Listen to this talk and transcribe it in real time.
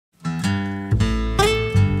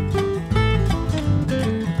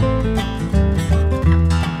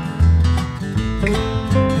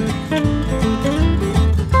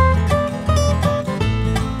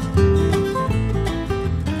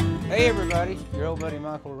Your old buddy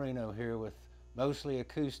Michael Reno here with Mostly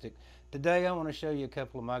Acoustic. Today I want to show you a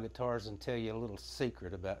couple of my guitars and tell you a little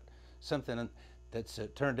secret about something that's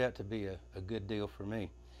turned out to be a good deal for me.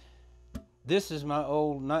 This is my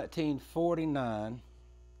old 1949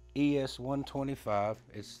 ES-125.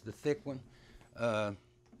 It's the thick one.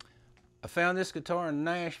 I found this guitar in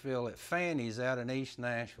Nashville at Fanny's out in East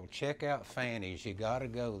Nashville. Check out Fanny's. You got to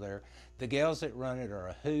go there. The gals that run it are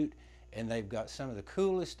a hoot, and they've got some of the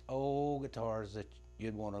coolest old guitars that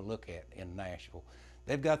you'd want to look at in Nashville.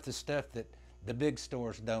 They've got the stuff that the big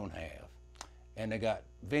stores don't have, and they got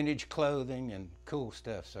vintage clothing and cool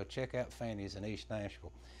stuff. So check out Fanny's in East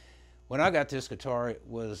Nashville. When I got this guitar, it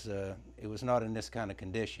was not in this kind of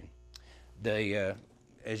condition.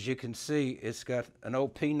 As you can see, it's got an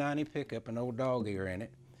old P90 pickup, an old dog ear in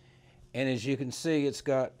it, and as you can see, it's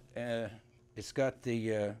got the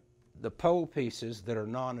pole pieces that are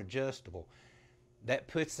non-adjustable. That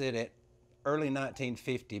puts it at early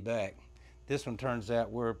 1950 back. This one turns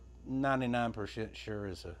out we're 99% sure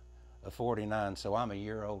is a 49, so I'm a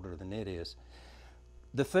year older than it is.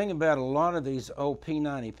 The thing about a lot of these old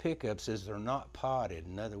P90 pickups is they're not potted.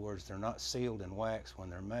 In other words, they're not sealed in wax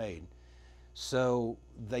when they're made. So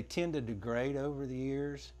they tend to degrade over the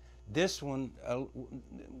years. This one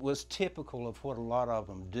was typical of what a lot of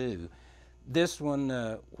them do. This one,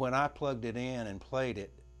 when I plugged it in and played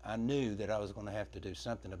it, I knew that I was going to have to do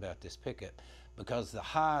something about this pickup because the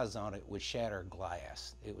highs on it would shatter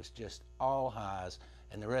glass. It was just all highs,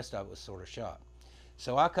 and the rest of it was sort of shot.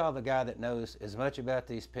 So I called the guy that knows as much about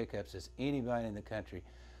these pickups as anybody in the country,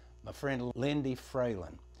 my friend Lindy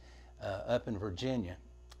Fralin, up in Virginia.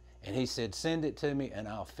 And he said, send it to me and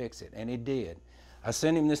I'll fix it. And he did. I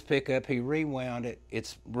sent him this pickup, he rewound it.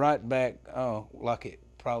 It's right back, like it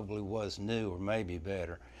probably was new or maybe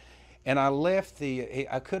better. And I left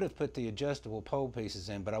I could have put the adjustable pole pieces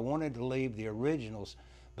in, but I wanted to leave the originals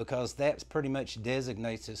because that pretty much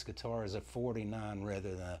designates this guitar as a 49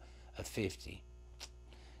 rather than a 50.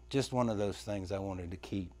 Just one of those things I wanted to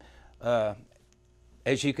keep.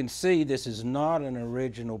 As you can see, this is not an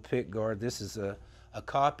original pickguard. This is a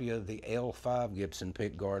copy of the L5 Gibson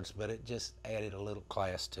pickguards, but it just added a little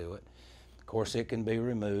class to it. Of course, it can be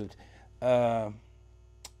removed.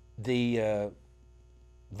 The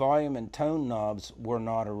volume and tone knobs were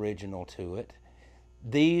not original to it.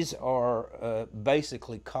 These are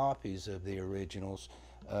basically copies of the originals.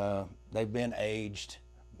 They've been aged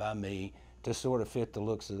by me to sort of fit the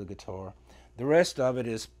looks of the guitar. The rest of it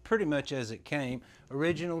is pretty much as it came.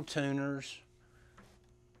 Original tuners.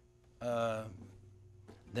 The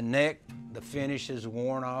neck, the finish is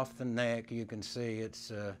worn off the neck. You can see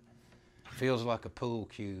it's feels like a pool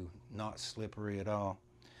cue, not slippery at all.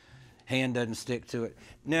 Hand doesn't stick to it.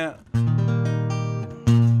 Now,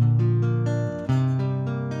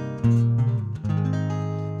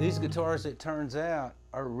 these guitars, it turns out,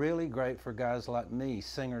 are really great for guys like me,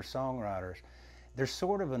 singer-songwriters. They're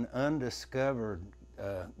sort of an undiscovered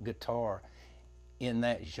guitar in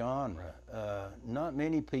that genre. Not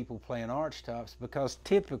many people playing archtops because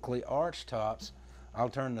typically archtops, I'll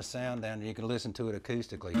turn the sound down and you can listen to it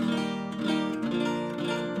acoustically.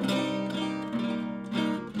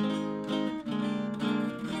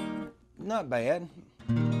 Not bad,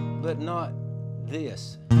 but not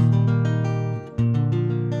this.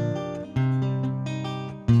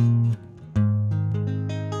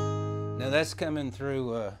 Now that's coming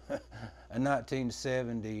through a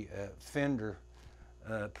 1970 Fender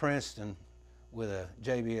Princeton with a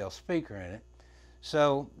JBL speaker in it.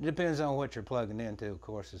 So it depends on what you're plugging into, of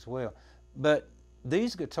course, as well. But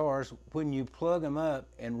these guitars, when you plug them up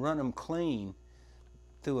and run them clean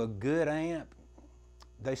through a good amp,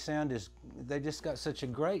 they just got such a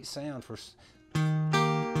great sound for.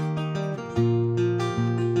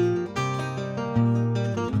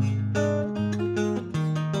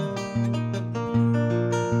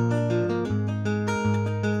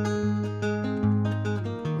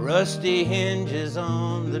 Rusty hinges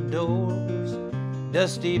on the doors,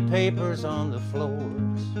 dusty papers on the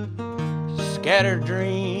floors, scattered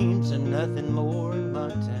dreams and nothing more in my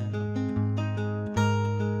town.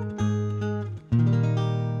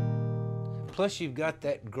 Plus you've got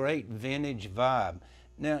that great vintage vibe.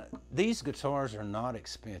 Now, these guitars are not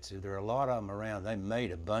expensive. There are a lot of them around. They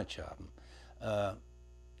made a bunch of them.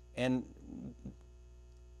 And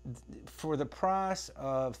for the price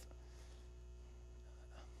of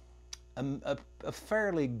a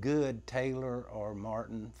fairly good Taylor or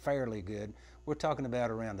Martin, fairly good, we're talking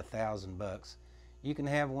about around $1,000. You can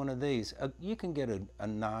have one of these. You can get a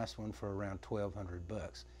nice one for around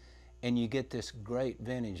 $1,200, and you get this great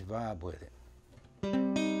vintage vibe with it.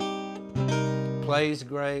 Plays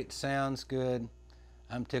great, sounds good.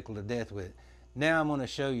 I'm tickled to death with it. Now I'm going to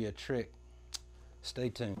show you a trick. Stay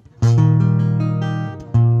tuned.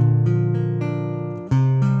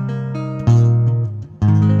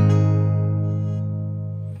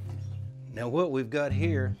 Now what we've got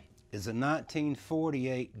here is a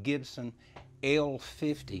 1948 Gibson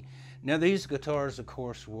L50. Now these guitars, of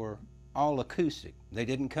course, were all acoustic. They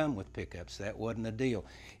didn't come with pickups. That wasn't a deal.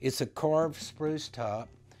 It's a carved spruce top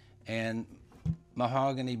and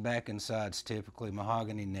mahogany back and sides, typically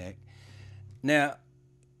mahogany neck. Now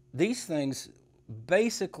these things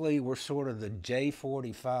basically were sort of the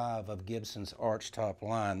J45 of Gibson's Archtop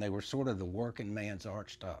line. They were sort of the working man's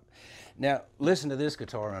Archtop. Now listen to this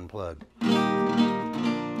guitar unplugged.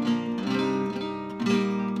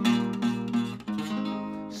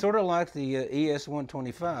 Sort of like the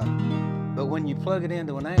ES-125, but when you plug it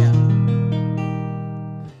into an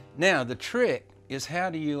amp. Now the trick is, how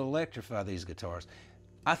do you electrify these guitars?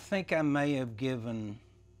 I think I may have given,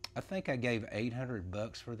 I gave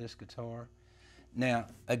 $800 for this guitar. Now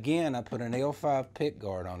again, I put an L5 pick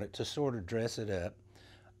guard on it to sort of dress it up.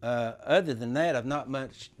 Other than that, I've not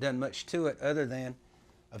done much to it, other than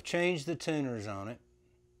I've changed the tuners on it.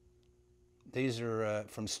 These are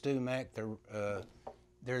from Stu Mac.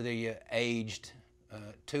 They're the aged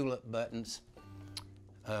tulip buttons.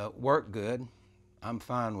 Work good. I'm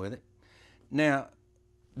fine with it. Now,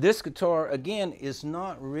 this guitar, again, is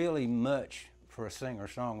not really much for a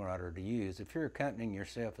singer-songwriter to use. If you're accompanying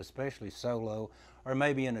yourself, especially solo or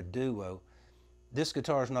maybe in a duo, this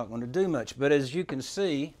guitar is not going to do much. But as you can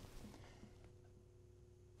see,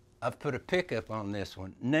 I've put a pickup on this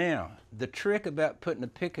one. Now, the trick about putting a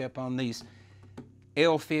pickup on these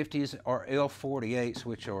L50s or L48s,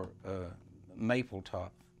 which are maple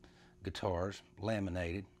top guitars,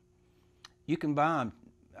 laminated, you can buy them,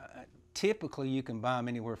 typically you can buy them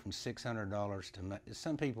anywhere from $600 to,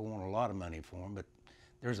 some people want a lot of money for them, but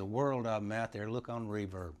there's a world of them out there. Look on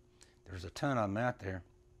Reverb. There's a ton of them out there.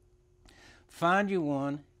 Find you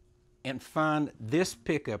one and find this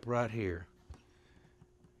pickup right here.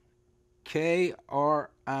 K-R-I-V-O,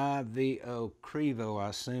 Crivo, I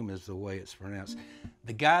assume is the way it's pronounced.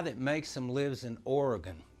 The guy that makes them lives in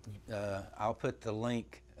Oregon. I'll put the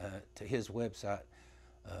link to his website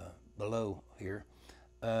below here.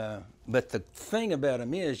 But the thing about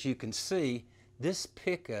them is, you can see this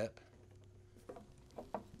pickup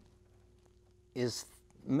is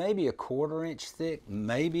maybe a 1/4 inch thick,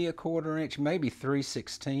 maybe a 1/4 inch, maybe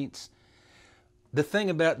 3/16. The thing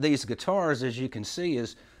about these guitars, as you can see,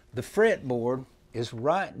 is the fretboard is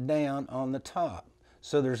right down on the top,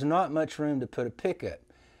 so there's not much room to put a pickup.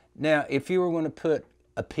 Now, if you were going to put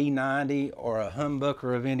a P90 or a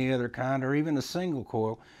humbucker of any other kind, or even a single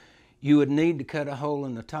coil, you would need to cut a hole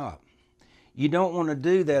in the top. You don't want to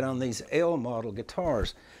do that on these L model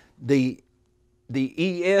guitars. The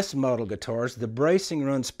ES model guitars, the bracing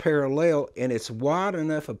runs parallel, and it's wide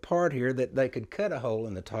enough apart here that they could cut a hole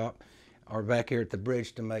in the top or back here at the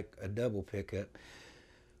bridge to make a double pickup.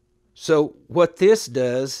 So what this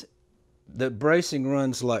does, the bracing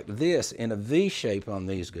runs like this in a V shape on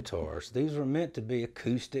these guitars. These were meant to be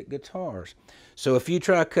acoustic guitars. So if you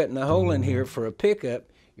try cutting a hole in here for a pickup,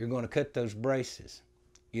 you're going to cut those braces.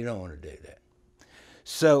 You don't want to do that.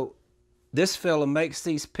 So this fella makes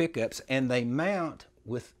these pickups, and they mount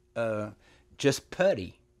with just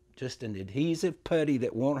putty, just an adhesive putty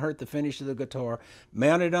that won't hurt the finish of the guitar,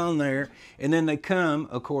 mounted on there, and then they come,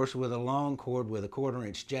 of course, with a long cord with a 1/4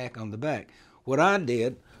 inch jack on the back. What I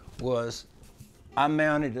did was I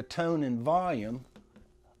mounted a tone and volume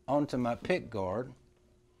onto my pick guard.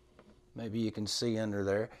 Maybe you can see under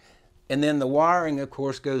there. And then the wiring, of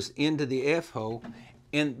course, goes into the F hole.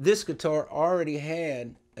 And this guitar already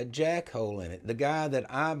had a jack hole in it. The guy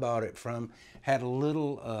that I bought it from had a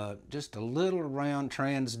little, just a little round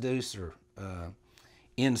transducer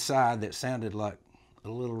inside that sounded like a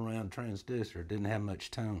little round transducer. It didn't have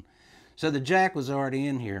much tone. So the jack was already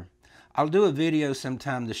in here. I'll do a video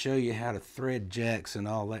sometime to show you how to thread jacks and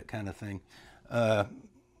all that kind of thing.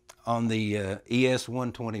 On the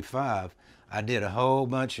ES-125, I did a whole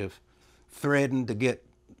bunch of threading to get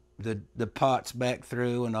the pots back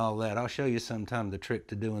through and all that. I'll show you sometime the trick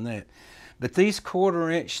to doing that. But these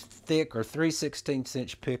 1/4 inch thick or 3/16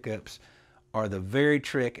 inch pickups are the very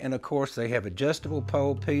trick. And of course they have adjustable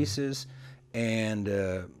pole pieces, and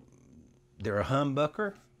they're a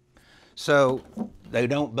humbucker, so they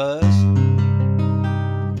don't buzz,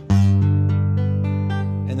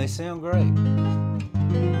 and they sound great.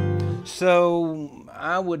 So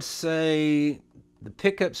I would say the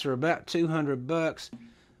pickups are about $200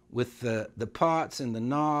 with the pots and the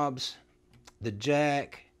knobs, the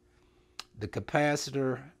jack, the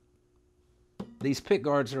capacitor. These pick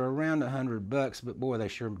guards are around $100, but boy, they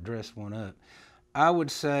sure dress one up. I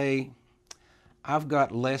would say I've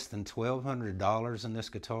got less than $1,200 in this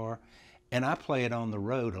guitar, and I play it on the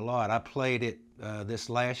road a lot. I played it this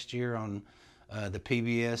last year on the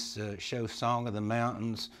PBS show Song of the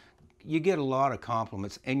Mountains. You get a lot of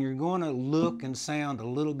compliments, and you're going to look and sound a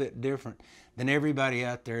little bit different than everybody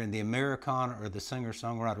out there in the Americana or the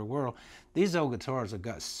singer-songwriter world. These old guitars have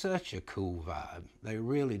got such a cool vibe. They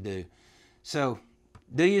really do. So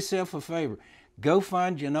do yourself a favor. Go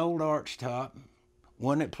find you an old Archtop,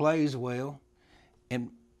 one that plays well, and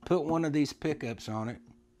put one of these pickups on it.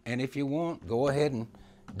 And if you want, go ahead and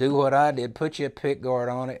do what I did. Put you a pick guard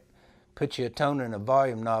on it, put you a tone and a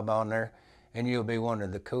volume knob on there, and you'll be one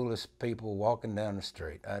of the coolest people walking down the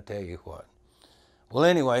street. I tell you what. Well,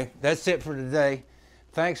 anyway, that's it for today.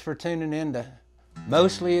 Thanks for tuning in to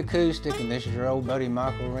Mostly Acoustic, and this is your old buddy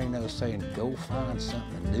Michael Reno saying, go find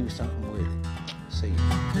something and do something with it. See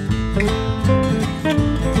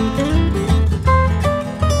you.